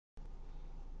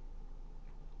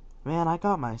Man, I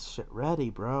got my shit ready,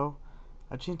 bro.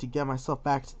 I just need to get myself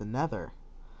back to the nether.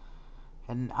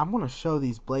 And I'm gonna show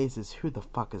these blazes who the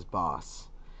fuck is boss.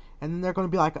 And then they're gonna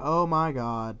be like, oh my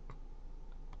god,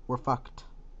 we're fucked.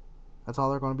 That's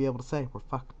all they're gonna be able to say, we're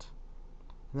fucked.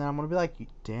 And then I'm gonna be like,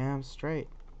 damn straight.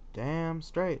 Damn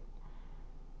straight.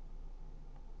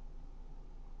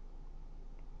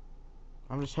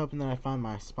 I'm just hoping that I find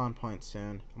my spawn point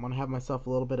soon. I'm gonna have myself a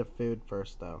little bit of food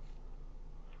first, though.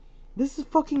 This is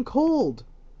fucking cold!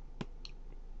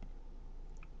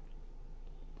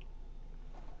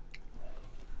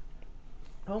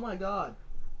 Oh my god.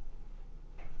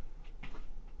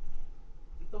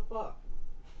 What the fuck?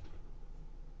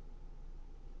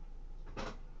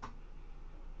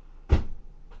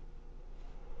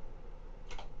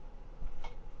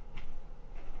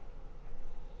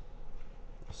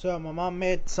 So my mom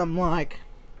made some like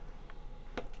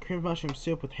cream mushroom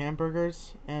soup with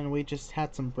hamburgers, and we just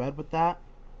had some bread with that.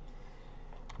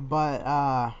 But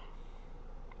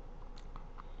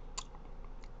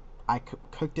I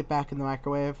cooked it back in the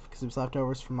microwave because it was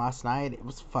leftovers from last night. It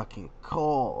was fucking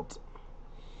cold.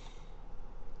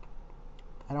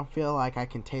 I don't feel like I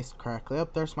can taste correctly. Oh,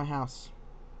 there's my house.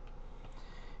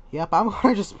 Yep, I'm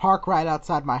gonna just park right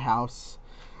outside my house.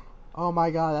 Oh my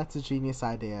god, that's a genius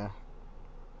idea.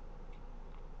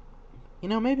 You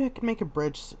know, maybe I could make a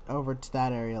bridge over to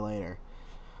that area later.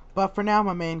 But for now,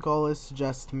 my main goal is to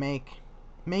just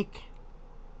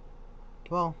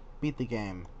well, beat the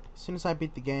game. As soon as I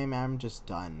beat the game, I'm just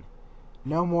done.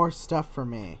 No more stuff for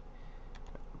me.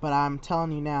 But I'm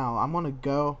telling you now, I'm gonna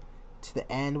go to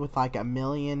the end with like a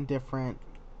million different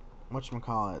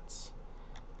whatchamacallits.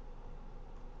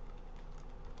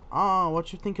 Oh,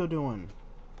 what you think you're doing?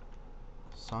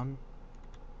 Son?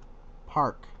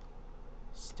 Park.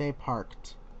 Stay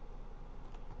parked.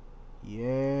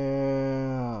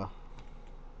 Yeah.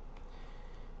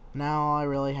 Now all I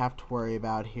really have to worry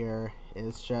about here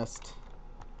is just...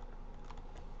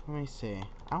 Let me see.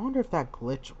 I wonder if that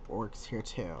glitch works here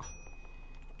too.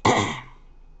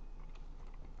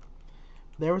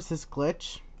 There was this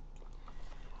glitch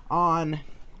on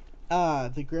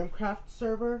the Grimcraft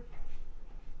server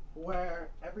where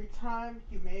every time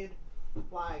you made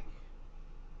like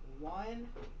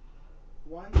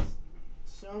one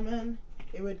snowman,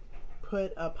 it would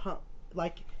put a pump,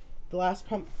 like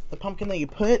the pumpkin that you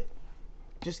put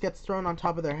just gets thrown on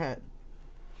top of their head.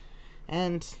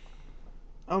 And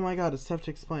oh my god, it's tough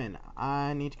to explain.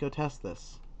 I need to go test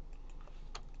this.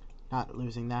 Not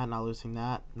losing that, not losing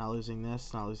that, not losing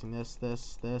this, not losing this,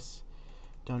 this.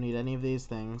 Don't need any of these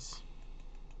things.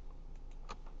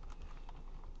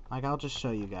 Like, I'll just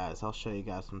show you guys. I'll show you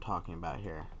guys what I'm talking about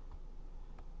here.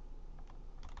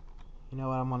 You know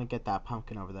what? I'm gonna get that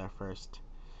pumpkin over there first.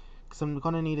 Because I'm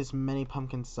gonna need as many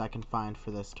pumpkins as I can find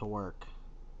for this to work.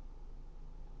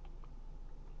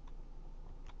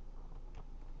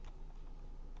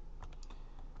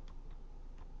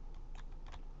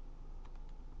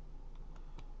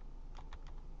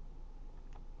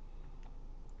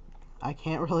 I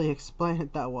can't really explain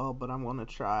it that well, but I'm gonna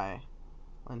try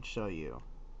and show you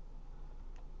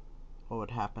what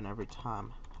would happen every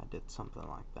time I did something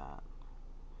like that.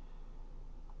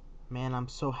 Man, I'm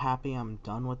so happy I'm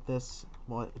done with this.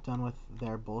 Done with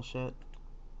their bullshit.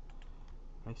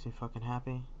 Makes me fucking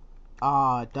happy.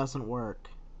 Ah, it doesn't work.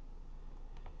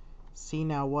 See,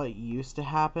 now what used to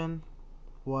happen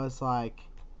was like...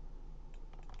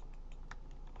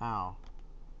 Ow.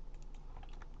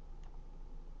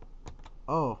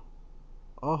 Oh.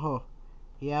 Oh.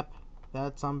 Yep.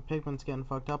 That some pigment's getting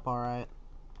fucked up, alright.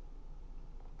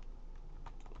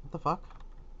 What the fuck?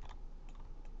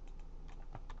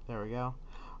 There we go.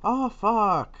 Oh,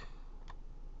 fuck!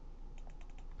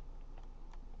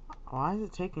 Why is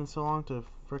it taking so long to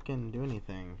frickin' do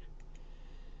anything?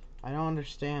 I don't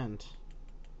understand.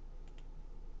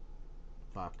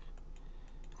 Fuck.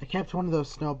 I kept one of those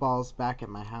snowballs back at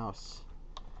my house.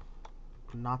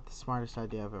 Not the smartest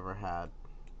idea I've ever had.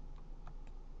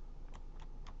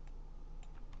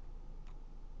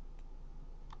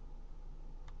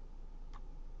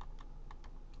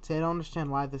 See, I don't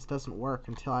understand why this doesn't work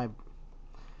until I...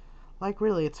 Like,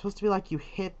 really, it's supposed to be like you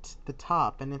hit the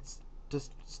top and it's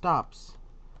just stops.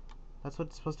 That's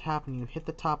what's supposed to happen. You hit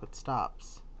the top, it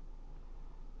stops.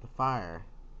 The fire.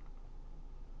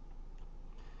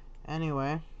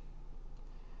 Anyway,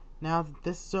 now that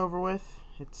this is over with,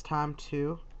 it's time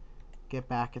to get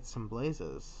back at some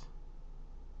blazes.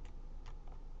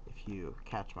 If you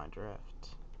catch my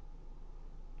drift.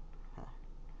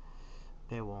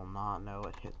 They will not know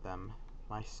what hit them.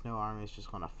 My snow army is just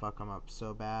gonna fuck them up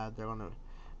so bad. They're gonna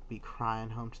be crying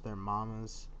home to their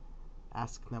mamas.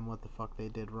 ask them what the fuck they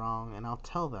did wrong, and I'll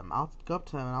tell them. I'll go up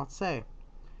to them and I'll say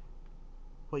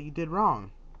what you did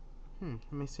wrong.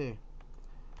 Let me see.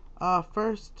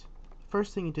 First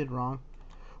thing you did wrong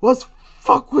was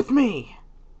fuck with me.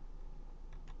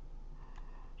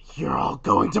 You're all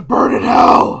going to burn in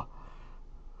hell.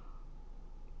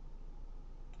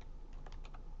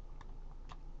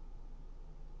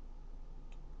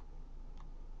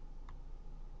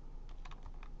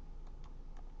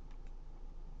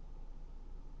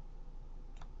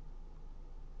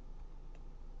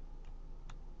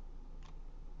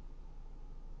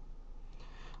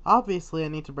 Obviously, I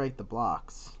need to break the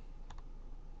blocks.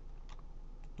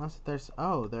 Unless there's...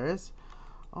 Oh, there is...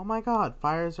 Oh my god,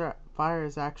 fire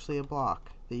is actually a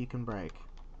block that you can break.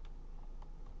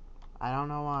 I don't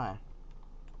know why.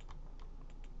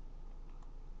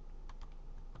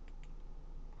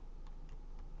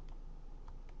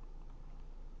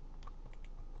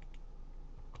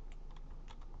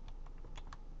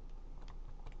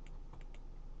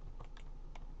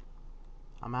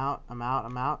 I'm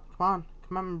out. Come on.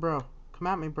 Come at me, bro. Come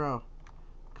at me, bro.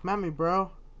 Come at me,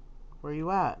 bro. Where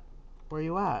you at? Where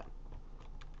you at?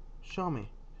 Show me.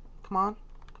 Come on.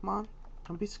 Come on.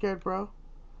 Don't be scared, bro.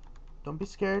 Don't be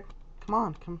scared. Come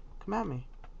on. Come at me.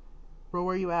 Bro,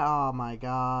 where you at? Oh my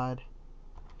god.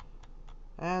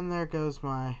 And there goes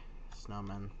my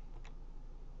snowman.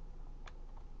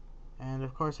 And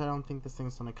of course I don't think this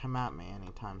thing's gonna come at me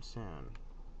anytime soon.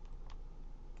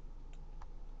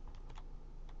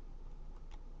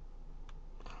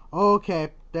 Okay,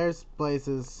 there's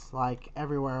blazes like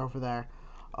everywhere over there.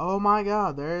 Oh my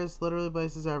god, there's literally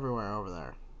blazes everywhere over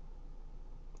there.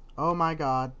 Oh my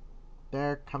god,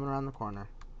 they're coming around the corner.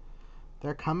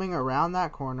 They're coming around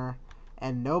that corner,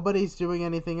 and nobody's doing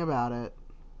anything about it.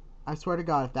 I swear to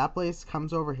god, if that blaze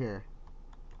comes over here,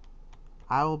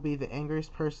 I will be the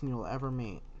angriest person you'll ever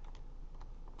meet.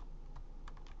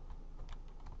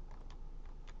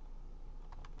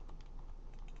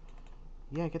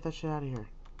 Yeah, get that shit out of here.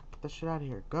 Get that shit out of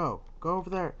here. Go. Go over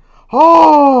there.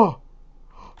 Oh!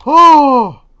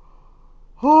 Oh!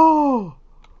 Oh!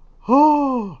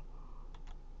 Oh!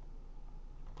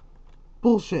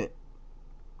 Bullshit.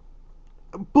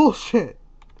 Bullshit.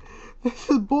 This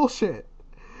is bullshit.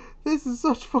 This is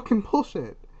such fucking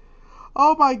bullshit.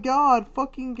 Oh my god,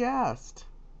 fucking gassed.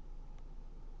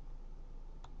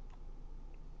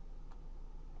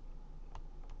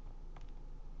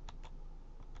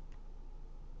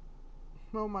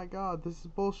 Oh my god, this is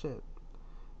bullshit.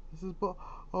 This is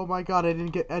oh my god, I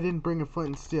didn't bring a flint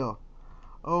and steel.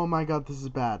 Oh my god, this is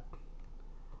bad.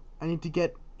 I need to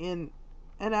get in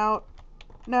and out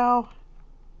now.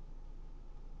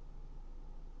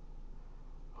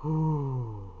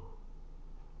 Ooh.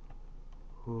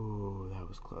 Ooh, that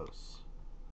was close.